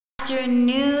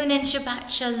afternoon and Shabbat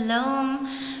Shalom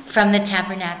from the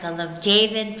Tabernacle of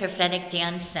David Prophetic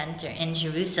Dance Center in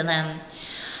Jerusalem.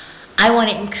 I want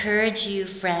to encourage you,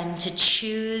 friend, to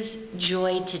choose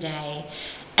joy today.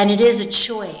 And it is a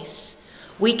choice.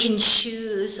 We can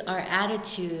choose our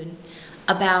attitude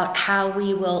about how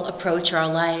we will approach our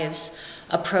lives,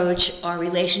 approach our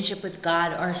relationship with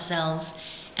God, ourselves,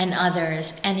 and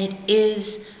others. And it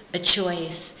is a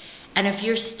choice. And if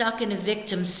you're stuck in a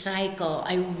victim cycle,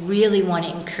 I really want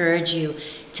to encourage you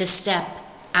to step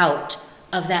out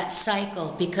of that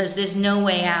cycle, because there's no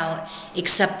way out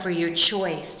except for your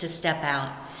choice to step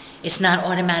out. It's not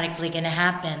automatically going to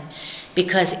happen,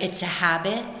 because it's a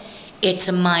habit, it's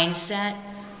a mindset,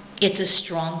 it's a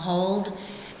stronghold,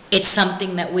 it's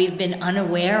something that we've been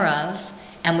unaware of,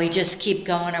 and we just keep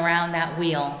going around that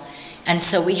wheel. And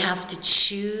so we have to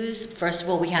choose. First of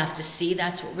all, we have to see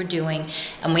that's what we're doing,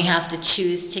 and we have to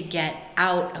choose to get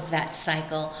out of that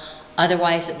cycle.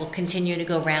 Otherwise, it will continue to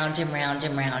go round and round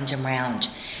and round and round.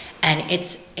 And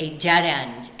it's a dead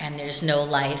end, and there's no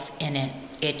life in it.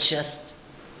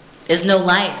 There's no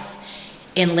life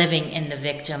in living in the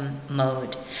victim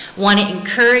mode. I want to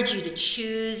encourage you to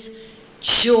choose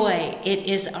joy. It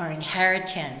is our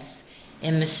inheritance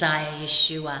in Messiah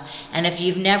Yeshua. And if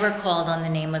you've never called on the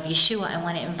name of Yeshua, I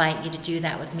want to invite you to do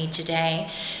that with me today.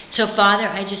 So, Father,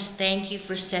 I just thank you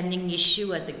for sending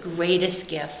Yeshua, the greatest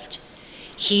gift.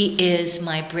 He is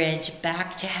my bridge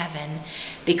back to heaven,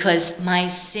 because my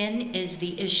sin is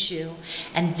the issue,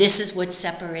 and this is what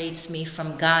separates me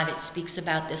from God. It speaks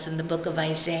about this in the book of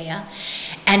Isaiah.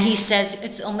 And he says,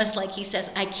 it's almost like he says,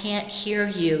 I can't hear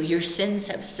you. Your sins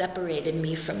have separated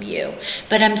me from you.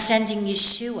 But I'm sending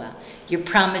Yeshua, your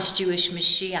promised Jewish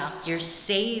Mashiach, your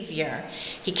Savior.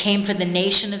 He came for the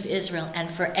nation of Israel and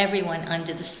for everyone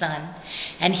under the sun.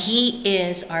 And he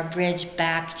is our bridge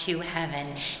back to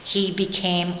heaven. He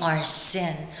became our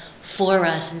sin for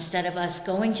us. Instead of us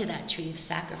going to that tree of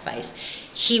sacrifice,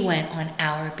 he went on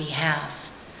our behalf.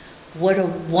 What a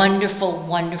wonderful,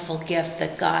 wonderful gift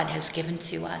that God has given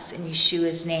to us in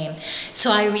Yeshua's name.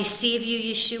 So I receive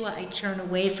you, Yeshua. I turn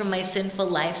away from my sinful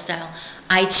lifestyle.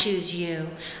 I choose you.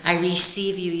 I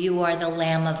receive you. You are the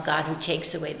Lamb of God who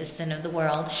takes away the sin of the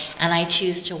world. And I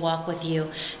choose to walk with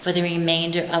you for the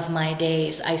remainder of my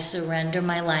days. I surrender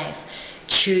my life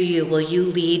to you. Will you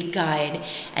lead, guide,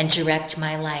 and direct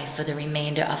my life for the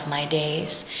remainder of my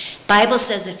days? Bible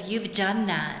says if you've done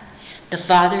that, the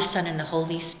Father, Son, and the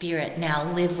Holy Spirit now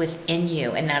live within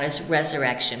you, and that is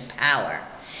resurrection power.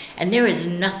 And there is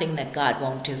nothing that God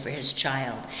won't do for his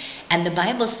child. And the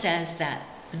Bible says that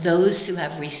those who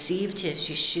have received his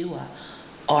Yeshua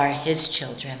are his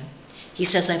children. He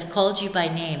says, I've called you by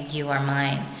name, you are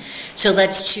mine. So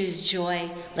let's choose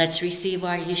joy, let's receive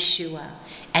our Yeshua,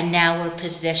 and now we're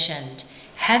positioned,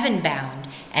 heaven-bound,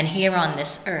 and here on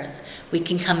this earth, we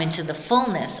can come into the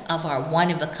fullness of our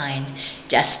one-of-a-kind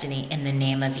destiny in the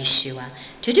name of Yeshua.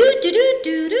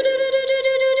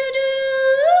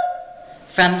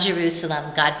 From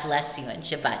Jerusalem, God bless you and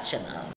Shabbat Shalom.